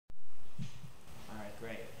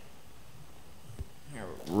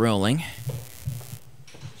rolling.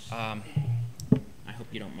 I hope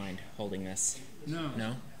you don't mind holding this. No. No?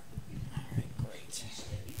 All right, great.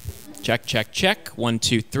 Check, check, check. 1,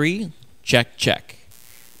 2, 3. Check, check.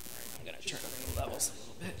 I'm going to turn up the levels a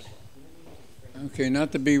little bit. Okay,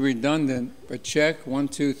 not to be redundant, but check. 1,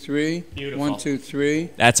 2, 3. Beautiful. 1, 2, 3.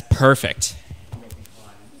 That's perfect.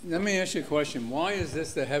 Let me ask you a question. Why is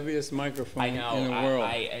this the heaviest microphone in the world?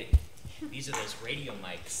 These are those radio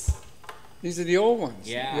mics. These are the old ones.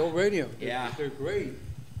 Yeah. The old radio. Yeah. They're great.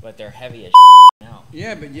 But they're heavy as now.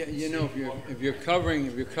 Yeah, but you know, if you're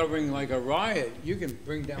covering like a riot, you can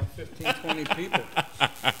bring down 15, 20 people.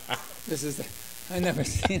 This is I've never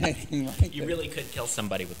seen anything like that. You really could kill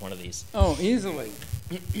somebody with one of these. Oh, easily.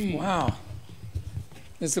 Wow.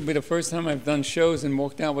 This will be the first time I've done shows and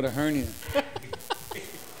walked out with a hernia.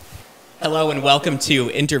 Hello and welcome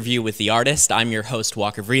to Interview with the Artist. I'm your host,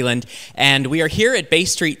 Walker Vreeland, and we are here at Bay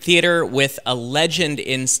Street Theater with a legend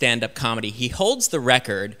in stand-up comedy. He holds the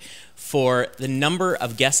record for the number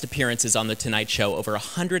of guest appearances on The Tonight Show, over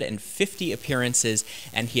 150 appearances,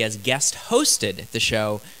 and he has guest hosted the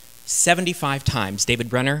show 75 times. David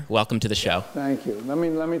Brenner, welcome to the show. Thank you. Let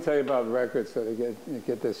me tell you about records so to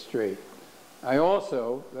get this straight. I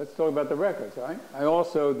also, let's talk about the records, all right? I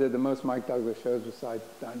also did the most Mike Douglas shows besides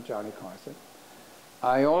Johnny Carson.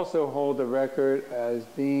 I also hold the record as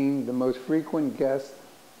being the most frequent guest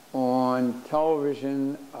on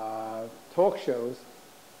television talk shows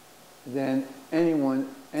than anyone,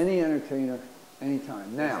 any entertainer,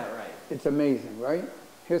 anytime. Now, It's amazing, right?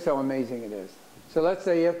 Here's how amazing it is. So let's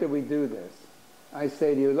say after we do this, I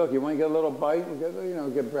say to you, look, you want to get a little bite?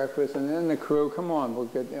 Get breakfast, and then the crew, come on, we'll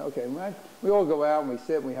get, okay. We all go out and we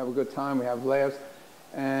sit, and we have a good time, we have laughs,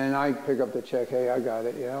 and I pick up the check, hey, I got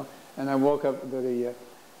it, and I walk up to the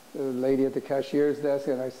lady at the cashier's desk,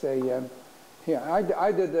 and I say, here,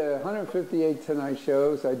 I did the 158 Tonight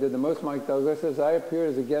shows, I did the most Mike Douglas's, I appeared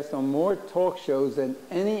as a guest on more talk shows than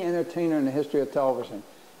any entertainer in the history of television.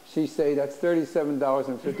 She say that's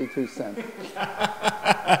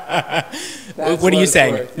 $37.52. What are you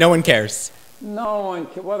saying? No one cares. No one.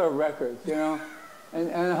 What a record, And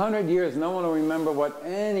in 100 years, no one will remember what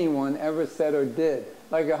anyone ever said or did.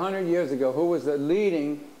 Like 100 years ago, who was the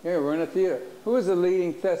leading? Here, we're in a theater. Who was the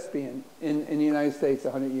leading thespian in the United States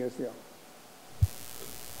 100 years ago?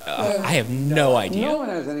 I have no idea. No one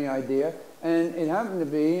has any idea, and it happened to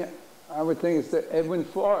be. I would think it's Edwin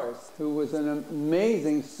Forrest, who was an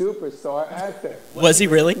amazing superstar actor. Was he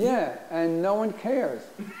really? Yeah, and no one cares.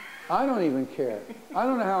 I don't even care. I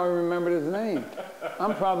don't know how I remembered his name.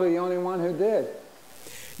 I'm probably the only one who did.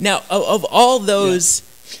 Now, of all those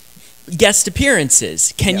guest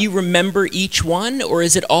appearances, can you remember each one, or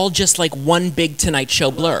is it all just like one big Tonight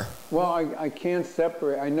Show blur? Well, I can't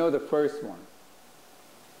separate. I know the first one.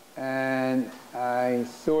 And I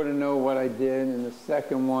sort of know what I did in the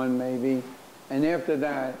second one, maybe. And after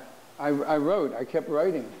that, I kept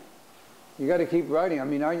writing. You got to keep writing. I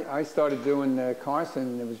mean, I started doing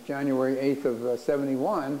Carson, it was January 8th of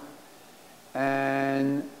 71.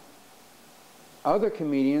 And other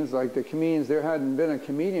comedians, like the comedians, there hadn't been a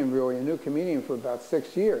comedian really, a new comedian for about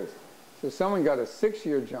 6 years. So someone got a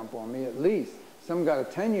 6-year jump on me at least. Some got a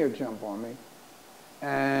 10-year jump on me.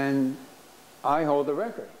 And I hold the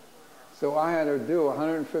record. So I had to do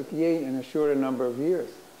 158 in a shorter number of years.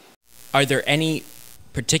 Are there any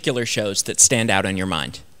particular shows that stand out in your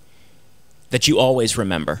mind that you always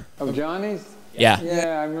remember? Of Johnny's? Yeah.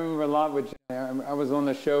 Yeah, I remember a lot with Johnny. I was on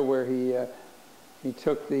the show where he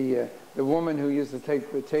took the woman who used to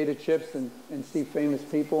take potato chips and see famous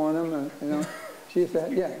people on them, She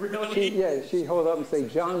said, really? She'd hold up and say,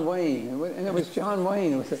 John Wayne. And it was John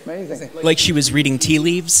Wayne. It was amazing. Like she was reading tea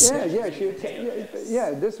leaves?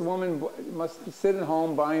 Yeah, this woman must sit at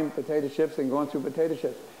home buying potato chips and going through potato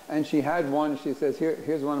chips. And she had one, she says,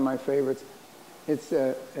 here's one of my favorites. It's,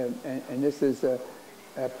 and this is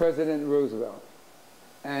President Roosevelt.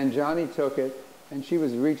 And Johnny took it, and she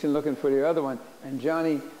was reaching, looking for the other one. And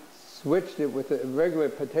Johnny switched it with a regular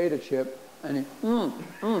potato chip. And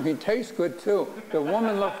he tastes good too. The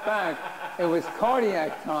woman looked back. It was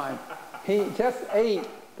cardiac time. He just ate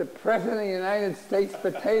the President of the United States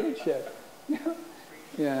potato chip.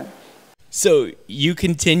 Yeah. So you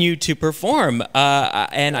continue to perform,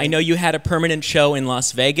 and I know you had a permanent show in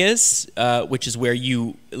Las Vegas, which is where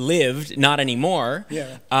you lived, not anymore.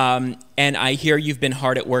 Yeah. And I hear you've been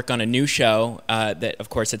hard at work on a new show that, of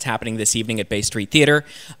course, it's happening this evening at Bay Street Theater.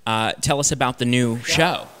 Tell us about the new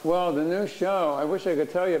show. Well, the new show, I wish I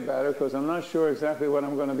could tell you about it because I'm not sure exactly what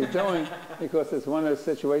I'm going to be doing because it's one of those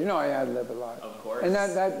situations. I ad-lib a lot. Of course. And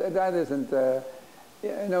that isn't,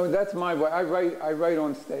 that's my way. I write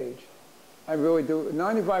on stage. I really do.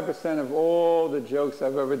 95% of all the jokes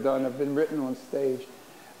I've ever done have been written on stage.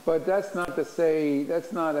 But that's not to say,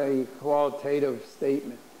 that's not a qualitative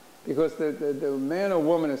statement. Because the man or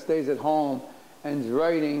woman that stays at home and is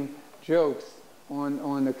writing jokes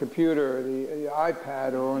on the computer, or the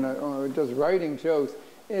iPad, or just writing jokes,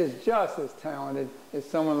 is just as talented as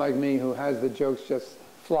someone like me who has the jokes just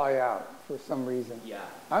fly out for some reason. Yeah.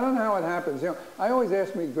 I don't know how it happens. You know, I always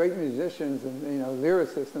ask me great musicians and, you know,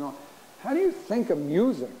 lyricists and all, how do you think of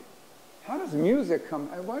music? How does music come?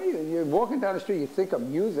 Why do you're walking down the street, you think of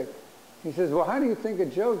music. He says, well, how do you think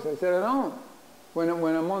of jokes? I said, I don't. When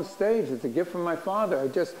I'm on stage, it's a gift from my father. I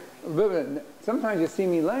just live it. Sometimes you see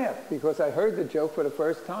me laugh because I heard the joke for the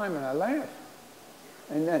first time and I laugh.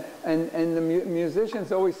 And the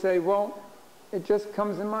musicians always say, well, it just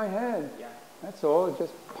comes in my head. Yeah. That's all. It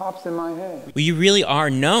just pops in my head. Well, you really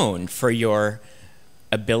are known for your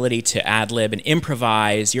ability to ad-lib and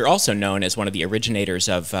improvise. You're also known as one of the originators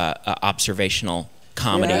of observational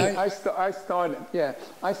comedy. Yeah, I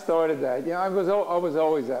started that. Yeah, I was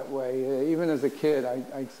always that way. Even as a kid,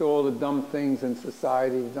 I saw all the dumb things in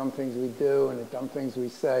society, the dumb things we do and the dumb things we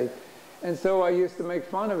say. And so I used to make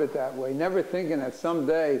fun of it that way, never thinking that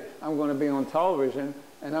someday I'm going to be on television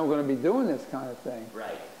and I'm going to be doing this kind of thing.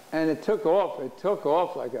 Right. And it took off. It took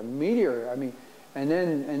off like a meteor. I mean, and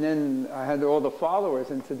then I had all the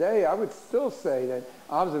followers. And today I would still say that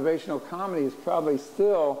observational comedy is probably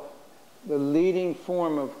still the leading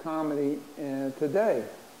form of comedy today.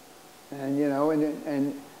 And you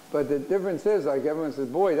know, but the difference is, like everyone says,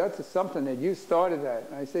 boy, that's something that you started at.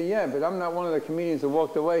 And I say, yeah, but I'm not one of the comedians who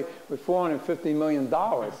walked away with $450 million.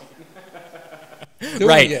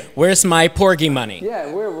 Right. Where's my porgy money?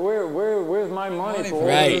 Yeah, where's my money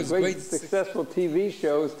for all those great successful TV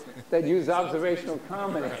shows that use observational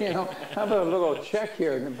comedy? You know, how about a little check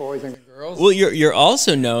here, boys and girls? Well, you're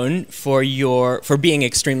also known for being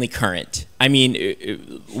extremely current. I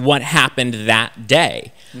mean, what happened that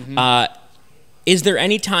day? Mm-hmm. Is there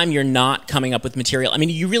any time you're not coming up with material? I mean,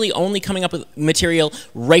 are you really only coming up with material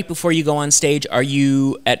right before you go on stage? Do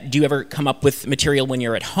you ever come up with material when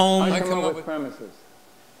you're at home? I come up with premises.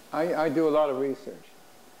 I do a lot of research.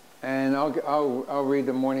 And I'll read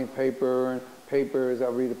the morning paper and papers.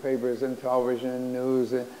 I'll read the papers and television and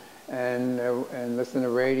news and listen to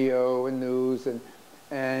radio and news.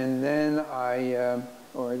 And then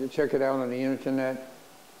or check it out on the internet.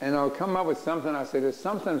 And I'll come up with something. I say, there's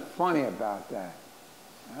something funny about that.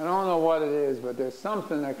 I don't know what it is, but there's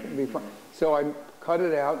something that can be funny. So I cut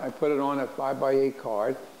it out. I put it on a 5x8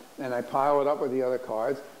 card, and I pile it up with the other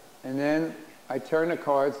cards. And then I turn the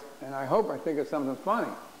cards, and I hope I think of something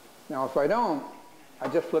funny. Now, if I don't, I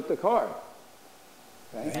just flip the card.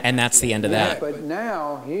 Okay? And that's the end of that. But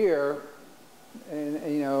now here,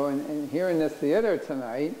 and here in this theater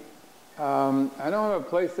tonight, I don't have a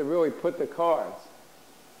place to really put the cards.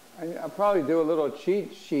 I'll probably do a little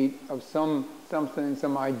cheat sheet of some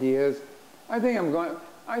ideas. I think I'm going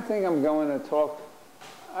to talk.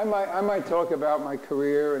 I might talk about my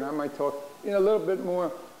career, and I might talk a little bit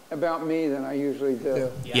more about me than I usually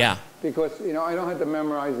do. Yeah. Because I don't have to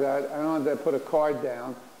memorize that. I don't have to put a card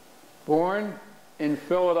down. Born in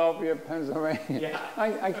Philadelphia, Pennsylvania. Yeah.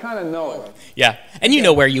 I kind of know it. Yeah, and you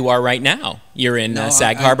know where you are right now. You're in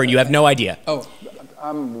Sag Harbor, and you have no idea. Oh,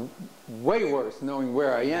 I'm way worse knowing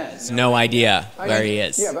where I am. No idea where he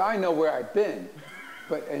is. Yeah, but I know where I've been,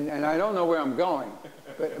 and I don't know where I'm going,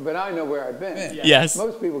 but I know where I've been. Yes.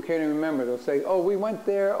 Most people can't even remember. They'll say, "Oh, we went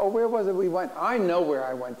there. Oh, where was it we went?" I know where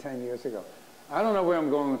I went 10 years ago. I don't know where I'm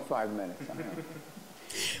going in 5 minutes.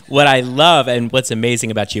 What I love and what's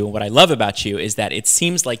amazing about you and what I love about you is that it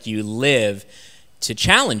seems like you live to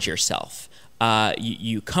challenge yourself.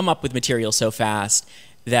 You come up with material so fast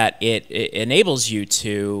that it enables you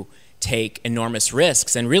to take enormous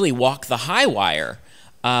risks and really walk the high wire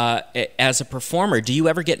as a performer. Do you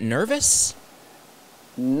ever get nervous?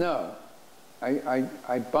 No.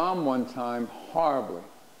 I bombed one time horribly.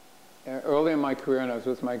 Early in my career, and I was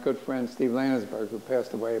with my good friend Steve Landsberg, who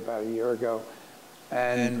passed away about a year ago.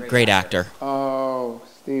 And great actor. Oh,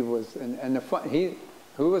 Steve was,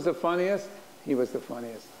 who was the funniest? He was the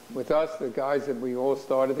funniest. With us, the guys that we all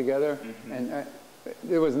started together, and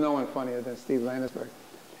there was no one funnier than Steve Landsberg.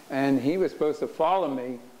 And he was supposed to follow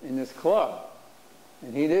me in this club,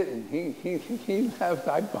 and he didn't. He left.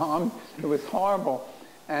 I bombed. It was horrible.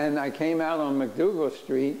 And I came out on McDougal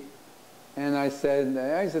Street, and I said,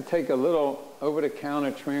 I used to take a little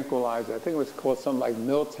over-the-counter tranquilizer. I think it was called something like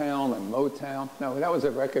Milltown or Motown. No, that was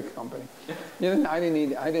a record company. I didn't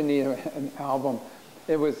need an album.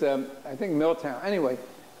 It was, I think, Milltown. Anyway,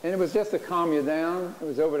 and it was just to calm you down. It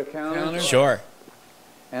was over-the-counter. Sure.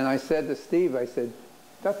 And I said to Steve, I said,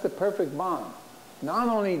 that's the perfect bomb. Not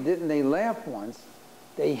only didn't they laugh once,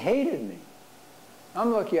 they hated me.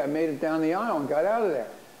 I'm lucky I made it down the aisle and got out of there.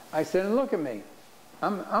 I said, and look at me.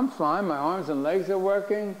 I'm fine. My arms and legs are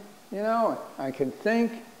working. You know, I can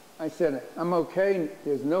think. I said, I'm okay.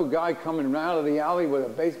 There's no guy coming out of the alley with a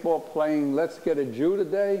baseball playing Let's Get a Jew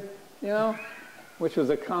today, you know, which was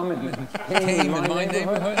a common theme in my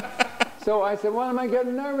neighborhood. So I said, what am I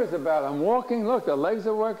getting nervous about? I'm walking. Look, the legs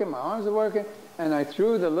are working. My arms are working. And I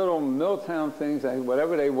threw the little Milltown things,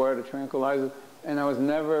 whatever they were, the tranquilizers, and I was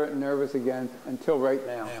never nervous again until right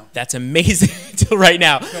now. That's amazing until right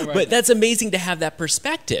now. But that's amazing to have that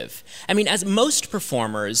perspective. I mean, as most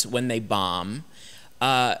performers, when they bomb,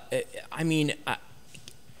 I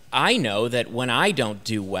know that when I don't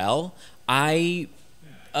do well, I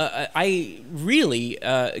really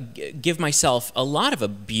give myself a lot of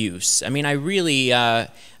abuse. I mean, I really, that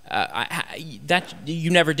you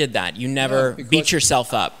never did that. You never beat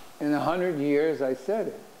yourself up. In 100 years, I said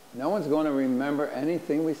it. No one's going to remember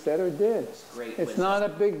anything we said or did. It's not a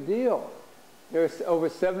big deal. There's over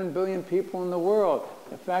 7 billion people in the world.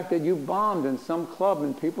 The fact that you bombed in some club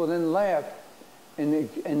and people didn't laugh, in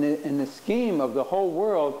the scheme of the whole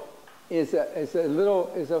world, is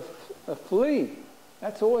a flea.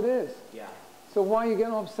 That's all it is. Yeah. So why are you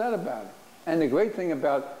getting upset about it? And the great thing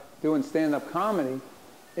about doing stand-up comedy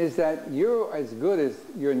is that you're as good as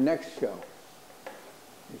your next show.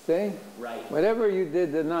 You see? Right. Whatever you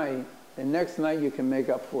did tonight, the next night you can make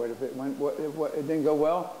up for it. If it didn't go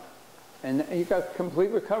well, and you got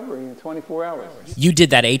complete recovery in 24 hours. You did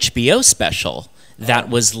that HBO special that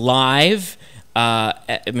was live.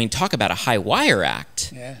 I mean, talk about a high wire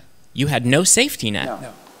act. Yeah. You had no safety net.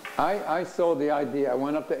 No. I sold the idea. I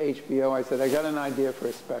went up to HBO. I said, I got an idea for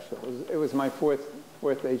a special. It was my fourth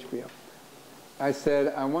HBO. I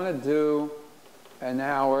said, I want to do an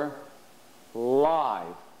hour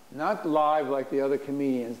live. Not live like the other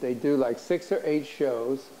comedians. They do like 6 or 8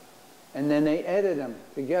 shows, and then they edit them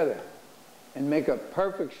together and make a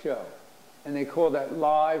perfect show. And they call that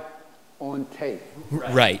live on tape.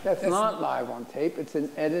 Right. That's not live on tape. It's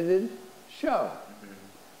an edited show.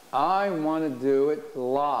 I want to do it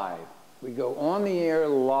live. We go on the air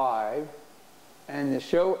live, and the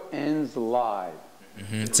show ends live.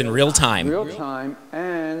 It's in real time. Real time,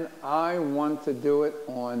 and I want to do it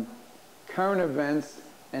on current events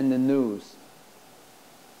and the news.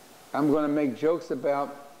 I'm going to make jokes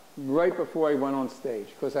about right before I went on stage,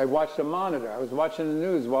 because I watched a monitor. I was watching the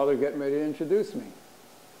news while they're getting ready to introduce me,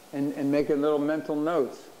 and making little mental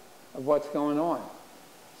notes of what's going on.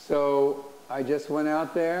 So I just went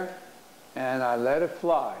out there and I let it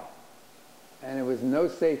fly, and there was no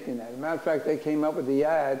safety net. As a matter of fact, they came up with the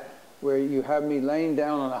ad where you have me laying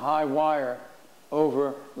down on a high wire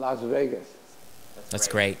over Las Vegas. That's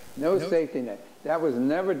great. No safety net. That was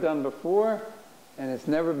never done before, and it's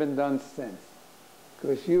never been done since.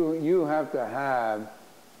 Because you have to have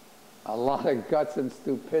a lot of guts and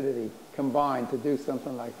stupidity combined to do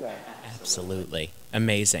something like that. Absolutely.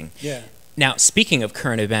 Amazing. Yeah. Now, speaking of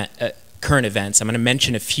current events, I'm going to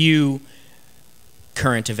mention a few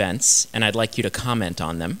current events, and I'd like you to comment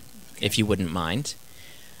on them, if you wouldn't mind.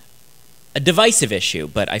 A divisive issue,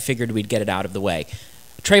 but I figured we'd get it out of the way.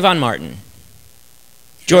 Trayvon Martin,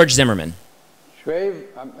 George Zimmerman.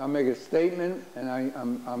 I'll make a statement, and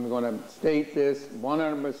I'm going to state this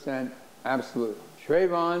 100% absolute.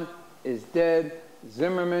 Trayvon is dead.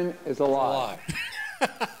 Zimmerman is alive.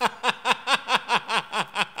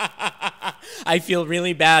 I feel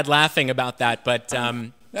really bad laughing about that, but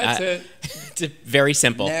that's it. It's very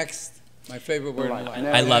simple. Next, my favorite word in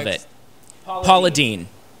life. I love it. Paula Deen.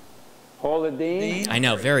 Paula Deen? I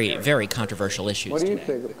know, very, very controversial issues. What do you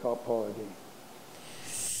today. think of Paula Deen?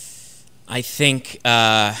 I think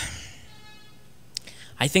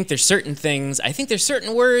there's certain things, I think there's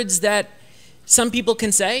certain words that some people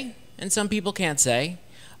can say and some people can't say.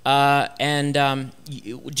 Do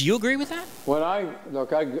you agree with that?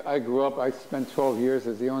 Look, I grew up, I spent 12 years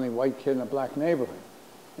as the only white kid in a black neighborhood.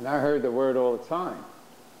 And I heard the word all the time.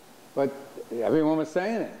 But everyone was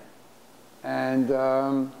saying it. And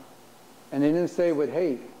they didn't say it with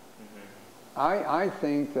hate. I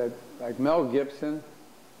think that, like Mel Gibson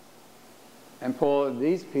and Paul,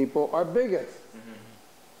 these people are bigots.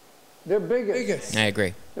 They're bigots. I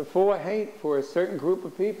agree. They're full of hate for a certain group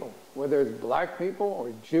of people, whether it's black people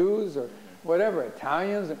or Jews or whatever,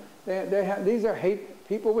 Italians. These are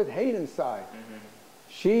people with hate inside.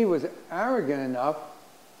 She was arrogant enough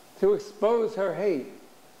to expose her hate.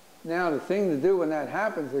 Now, the thing to do when that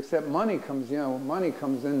happens, except money comes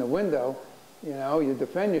in the window, you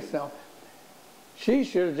defend yourself. She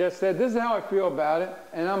should have just said, this is how I feel about it,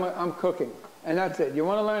 and I'm cooking. And that's it. You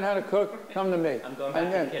want to learn how to cook? Come to me. I'm going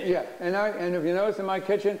back to the kitchen. Yeah, and if you notice in my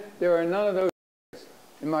kitchen, there are none of those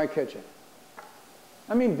in my kitchen.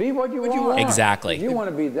 I mean, be what you want. Exactly. If you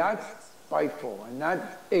want to be that spiteful and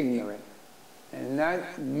that ignorant and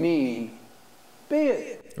that mean, be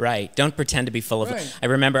it. Right. Don't pretend to be full of. Right. I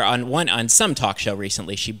remember on some talk show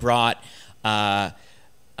recently, she brought out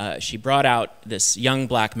this young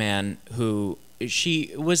black man who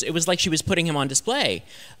it was like she was putting him on display.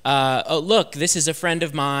 Oh, look, this is a friend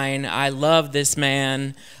of mine. I love this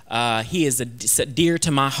man. He is dear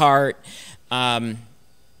to my heart.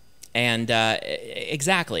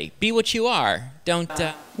 Exactly. Be what you are. Don't.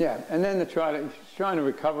 Yeah, and then she's trying to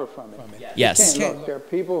recover from it. Yes. Look, there are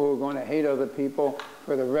people who are going to hate other people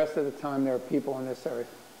for the rest of the time there are people on this earth.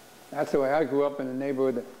 That's the way I grew up in a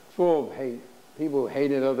neighborhood full of hate. People who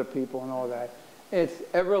hated other people and all that. It's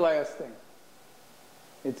everlasting.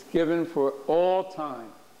 It's given for all time.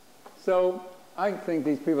 So I think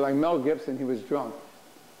these people, like Mel Gibson, he was drunk.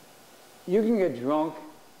 You can get drunk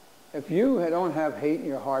if you don't have hate in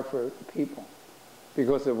your heart for people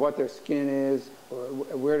because of what their skin is or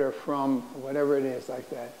where they're from, or whatever it is like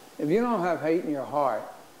that. If you don't have hate in your heart,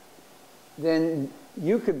 then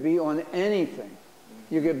you could be on anything.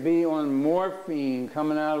 You could be on morphine,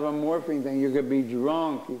 coming out of a morphine thing. You could be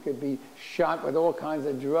drunk. You could be shot with all kinds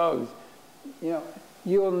of drugs. You know,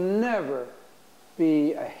 you'll never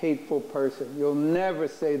be a hateful person. You'll never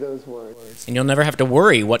say those words. And you'll never have to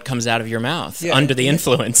worry what comes out of your mouth under the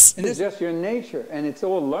influence. It's just your nature, and it's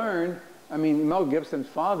all learned. I mean, Mel Gibson's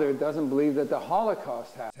father doesn't believe that the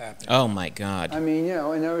Holocaust happened. Oh, my God. I mean, you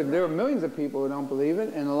know, and there are millions of people who don't believe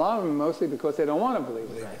it, and a lot of them mostly because they don't want to believe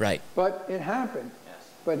it. Right. But it happened.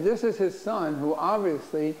 But this is his son who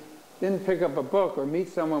obviously didn't pick up a book or meet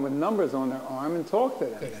someone with numbers on their arm and talk to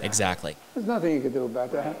them. Exactly. There's nothing you can do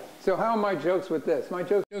about that. So how are my jokes with this? My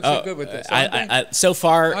jokes are good with this. So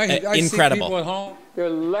far, I incredible. see people at home.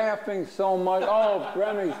 They're laughing so much. Oh,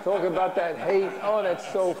 Brenner's talking about that hate. Oh, that's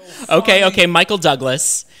so funny. Okay, Michael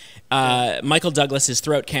Douglas. Michael Douglas's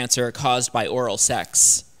throat cancer caused by oral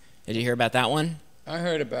sex. Did you hear about that one? I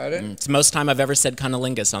heard about it. It's the most time I've ever said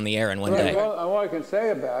cunnilingus on the air in one day. Well, all I can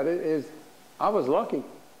say about it is I was lucky.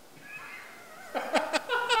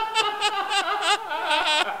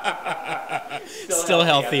 Still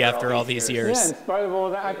healthy after all these years. Yeah, in spite of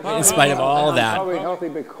all that. In spite of all that. I'm probably healthy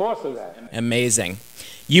because of that. Amazing.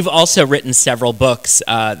 You've also written several books,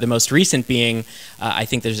 the most recent being, I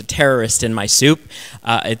think there's a terrorist in my soup.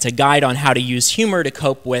 It's a guide on how to use humor to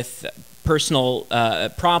cope with personal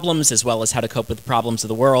problems as well as how to cope with the problems of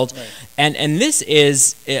the world. Right. And this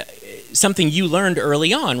is something you learned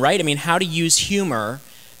early on, right? I mean, how to use humor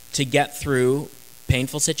to get through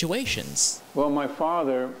painful situations. Well, my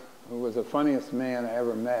father, who was the funniest man I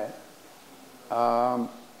ever met,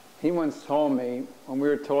 he once told me when we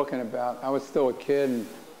were talking about, I was still a kid,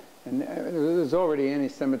 and there was already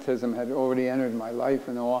anti-Semitism had already entered my life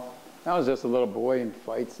and all. I was just a little boy in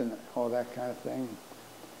fights and all that kind of thing.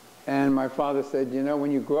 And my father said, you know,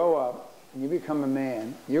 when you grow up and you become a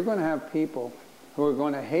man, you're going to have people who are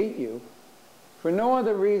going to hate you for no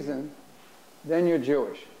other reason than you're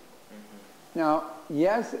Jewish. Now,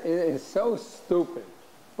 yes, it is so stupid,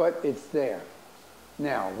 but it's there.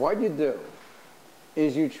 Now, what you do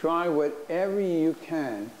is you try whatever you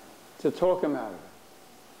can to talk them out of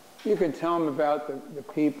it. You can tell them about the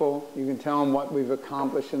people. You can tell them what we've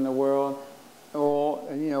accomplished in the world. Or,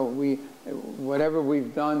 you know, whatever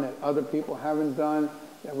we've done that other people haven't done,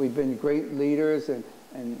 that we've been great leaders and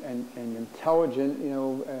intelligent, you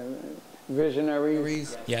know,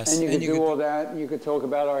 visionaries. Yes. And you could do all that. You could talk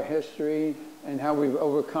about our history and how we've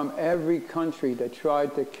overcome every country that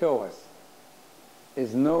tried to kill us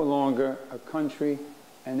is no longer a country,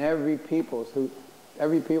 and every people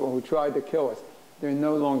who tried to kill us, they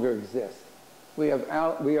no longer exist. We are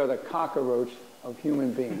the cockroach of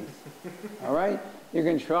human beings. All right? You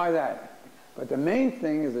can try that. But the main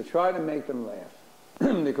thing is to try to make them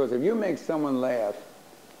laugh. Because if you make someone laugh,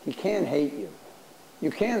 he can't hate you. You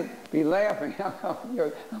can't be laughing.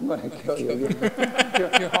 I'm going to kill you.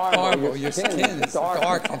 You're horrible. Your skin is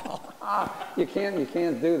dark. You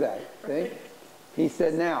can't do that. See? He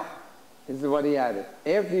said, now, this is what he added.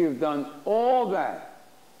 After you've done all that,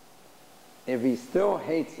 if he still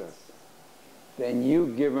hates us, then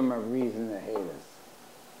you give him a reason to hate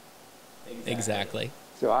us. Exactly.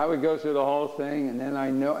 So I would go through the whole thing, and then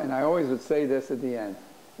I always would say this at the end.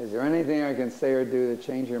 Is there anything I can say or do to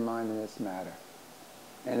change your mind in this matter?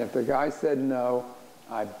 And if the guy said no,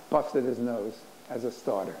 I busted his nose as a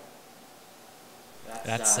starter.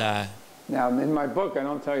 That's Now, in my book, I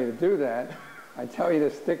don't tell you to do that, I tell you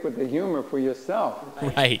to stick with the humor for yourself.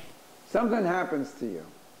 Right. Something happens to you.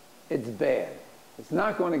 It's bad. It's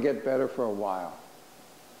not going to get better for a while.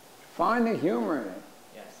 Find the humor in it.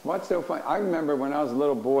 Yes. What's so funny? I remember when I was a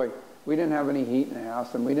little boy, we didn't have any heat in the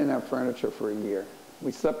house, and we didn't have furniture for a year.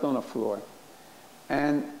 We slept on the floor.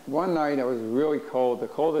 And one night, it was really cold. The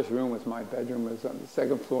coldest room was my bedroom. It was on the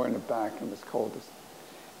second floor in the back, and it was coldest.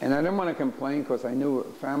 And I didn't want to complain because I knew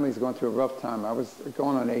family's going through a rough time. I was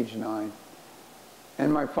going on age 9.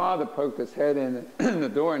 And my father poked his head in the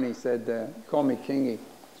door, and he said, he called me Kingy.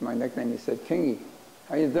 It's my nickname. He said, Kingy,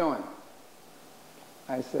 how you doing?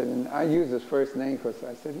 I said, and I used his first name because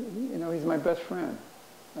I said, you know, he's my best friend.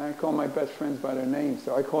 And I call my best friends by their names,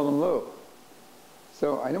 so I called him Lou.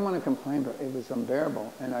 So I didn't want to complain, but it was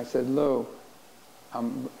unbearable. And I said, Lou,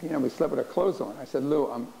 you know, we slept with our clothes on. I said, Lou,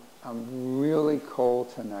 I'm really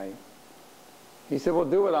cold tonight. He said, well,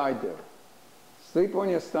 do what I do. Sleep on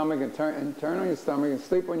your stomach and turn on your stomach and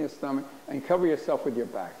sleep on your stomach and cover yourself with your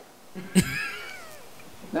back.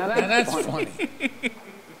 Now that's funny.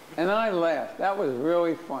 And I laughed. That was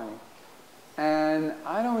really funny. And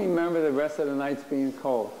I don't remember the rest of the nights being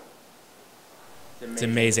cold. It's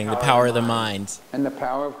amazing, the power of the mind. And the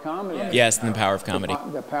power of comedy. Yes, and the power of comedy.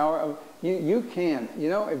 The power of, you can, you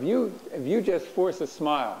know, if you just force a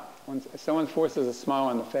smile, when someone forces a smile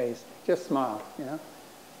on the face, just smile, you know.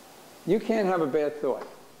 You can't have a bad thought.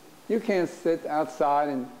 You can't sit outside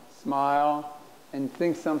and smile and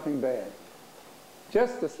think something bad.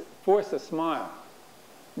 Just to force a smile.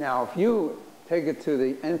 Now, if you take it to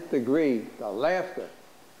the nth degree, the laughter,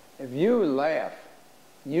 if you laugh,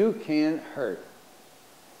 you can hurt.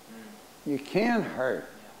 You can hurt.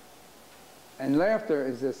 And laughter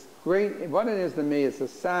is this great, what it is to me, it's a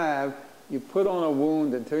salve you put on a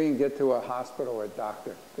wound until you can get to a hospital or a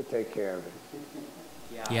doctor to take care of it.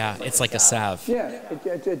 Yeah, it's like a salve. Yeah,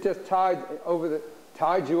 it just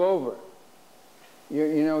tied you over.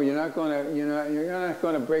 You know, you're not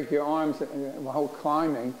going to break your arms while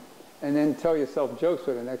climbing, and then tell yourself jokes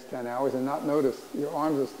for the next 10 hours and not notice your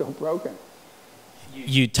arms are still broken.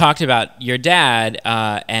 You talked about your dad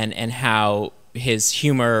and how his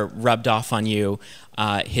humor rubbed off on you,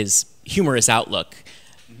 his humorous outlook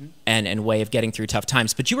and way of getting through tough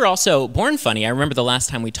times. But you were also born funny. I remember the last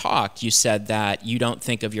time we talked, you said that you don't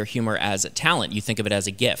think of your humor as a talent. You think of it as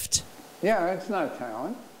a gift. Yeah, it's not a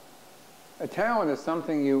talent. A talent is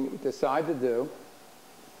something you decide to do,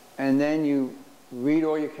 and then you read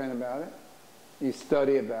all you can about it, you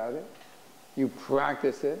study about it, you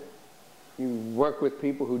practice it, you work with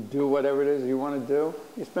people who do whatever it is you want to do.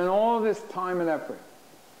 You spend all this time and effort.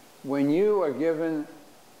 When you are given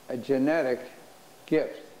a genetic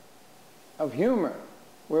gift of humor,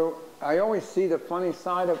 where I always see the funny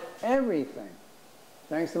side of everything,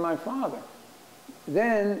 thanks to my father,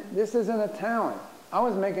 then this isn't a talent. I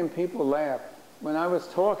was making people laugh when I was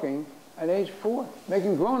talking at age 4,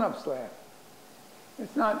 making grown-ups laugh.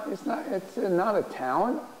 It's not a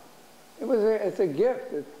talent. It's a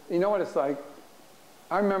gift. You know what it's like?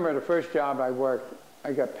 I remember the first job I worked,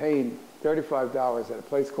 I got paid $35 at a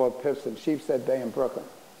place called Pips in Sheepshead Bay in Brooklyn.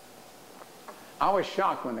 I was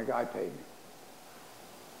shocked when the guy paid me.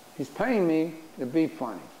 He's paying me to be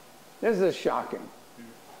funny. This is shocking.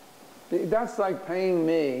 That's like paying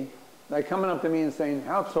me, like coming up to me and saying,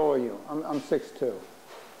 how tall are you? I'm 6'2".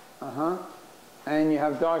 Uh-huh. And you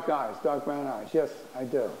have dark eyes, dark brown eyes. Yes, I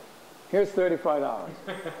do. Here's $35.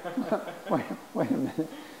 Wait a minute.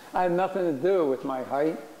 I had nothing to do with my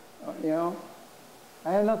height, you know.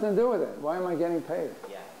 I had nothing to do with it. Why am I getting paid?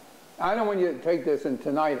 Yeah. I don't want you to take this and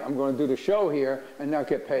tonight I'm going to do the show here and not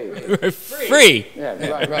get paid. Free. Yeah,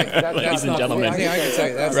 right. Ladies and gentlemen. I can tell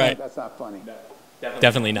you that's not funny. No,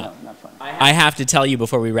 definitely not. No, not funny. I have to tell you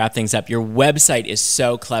before we wrap things up, your website is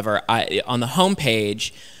so clever. On the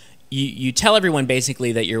homepage, you tell everyone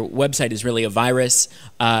basically that your website is really a virus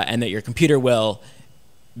and that your computer will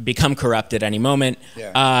become corrupt at any moment.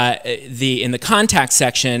 Yeah. In the contact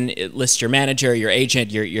section, it lists your manager, your agent,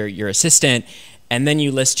 your assistant, and then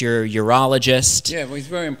you list your urologist. Yeah, well, he's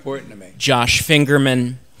very important to me. Josh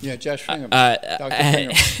Fingerman. Yeah, Josh Fingerman. Dr.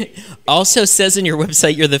 Fingerman. Also says in your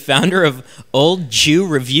website you're the founder of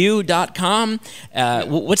OldJewReview.com.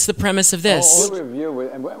 What's the premise of this? Old Review,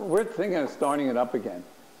 and we're thinking of starting it up again.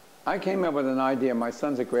 I came up with an idea. My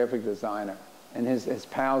son's a graphic designer, and his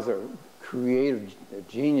pals are creative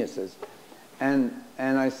geniuses. And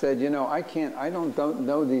I said, you know, I don't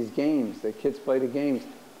know these games. The kids play the games.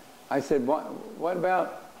 I said, what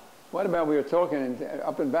about, we were talking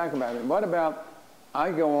up and back about it. What about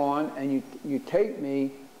I go on and you tape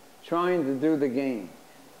me trying to do the game.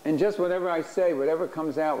 And just whatever I say, whatever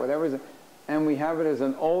comes out, and we have it as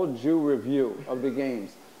an old Jew review of the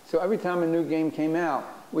games. So every time a new game came out,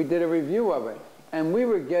 we did a review of it. And we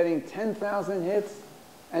were getting 10,000 hits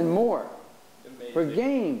and more for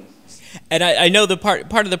games. And I know the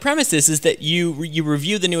part of the premise is that you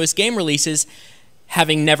review the newest game releases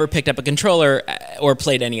having never picked up a controller or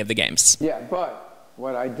played any of the games. Yeah, but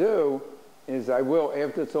what I do is I will,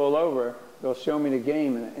 after it's all over, they'll show me the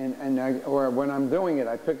game, or when I'm doing it,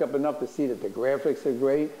 I pick up enough to see that the graphics are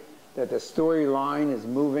great, that the storyline is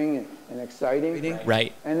moving and exciting.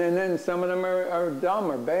 Right. And then some of them are dumb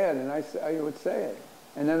or bad, and I would say it.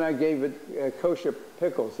 And then I gave it kosher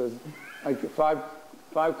pickles. So like five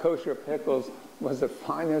kosher pickles was the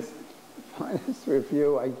finest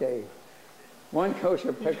review I gave. One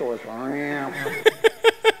kosher pickle was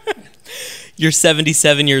You're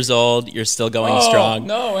 77 years old. You're still going strong.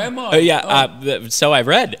 No, am I? Yeah, so I've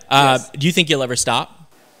read. Yes. Do you think you'll ever stop?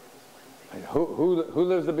 Who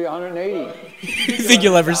lives to be 180? Do you think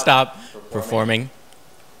you'll ever stop performing?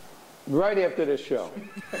 Right after this show.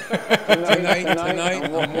 Tonight,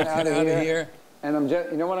 I'm walking out of here. And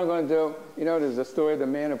you know what I'm going to do? You know, there's a story of the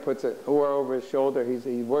man who puts an oar over his shoulder. He's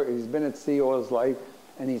been at sea all his life,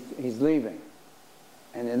 and he's leaving.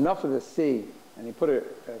 And enough of the sea, and he put a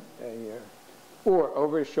oar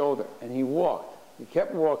over his shoulder, and he walked. He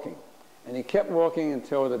kept walking, and he kept walking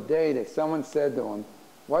until the day that someone said to him,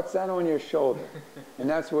 "What's that on your shoulder?" And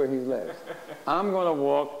that's where he lives. I'm going to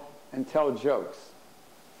walk and tell jokes.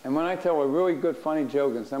 And when I tell a really good, funny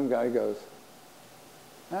joke, and some guy goes,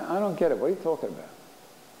 "I don't get it. What are you talking about?"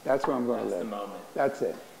 That's where I'm going to live. That's the moment. That's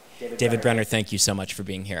it. David Brenner, thank you so much for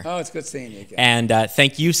being here. Oh, it's good seeing you again. And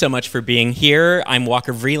thank you so much for being here. I'm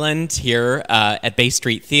Walker Vreeland here at Bay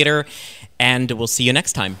Street Theater, and we'll see you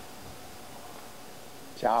next time.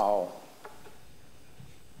 Ciao.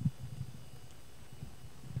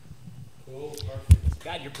 Cool, perfect.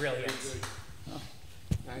 God, you're brilliant. Oh,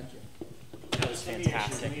 thank you. That was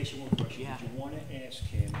fantastic. Let me ask you one question. Yeah. Did you want to ask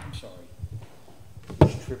him, I'm sorry,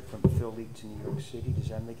 this trip from Philly to New York City, does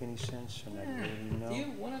that make any sense? Or not really,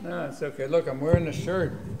 no? No, it's okay. Look, I'm wearing the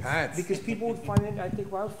shirt, Pat. Because people would find it, I think,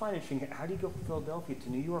 what I would find interesting, how do you go from Philadelphia to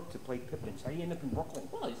New York to play Pippins? How do you end up in Brooklyn?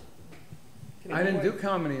 Well, I didn't do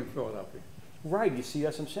comedy in Philadelphia. Right, you see,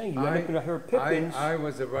 that's what I'm saying. You end up in a Herb Pippins. I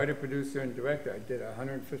was a writer, producer, and director. I did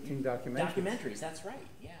 115 documentaries. Documentaries, that's right,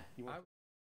 yeah.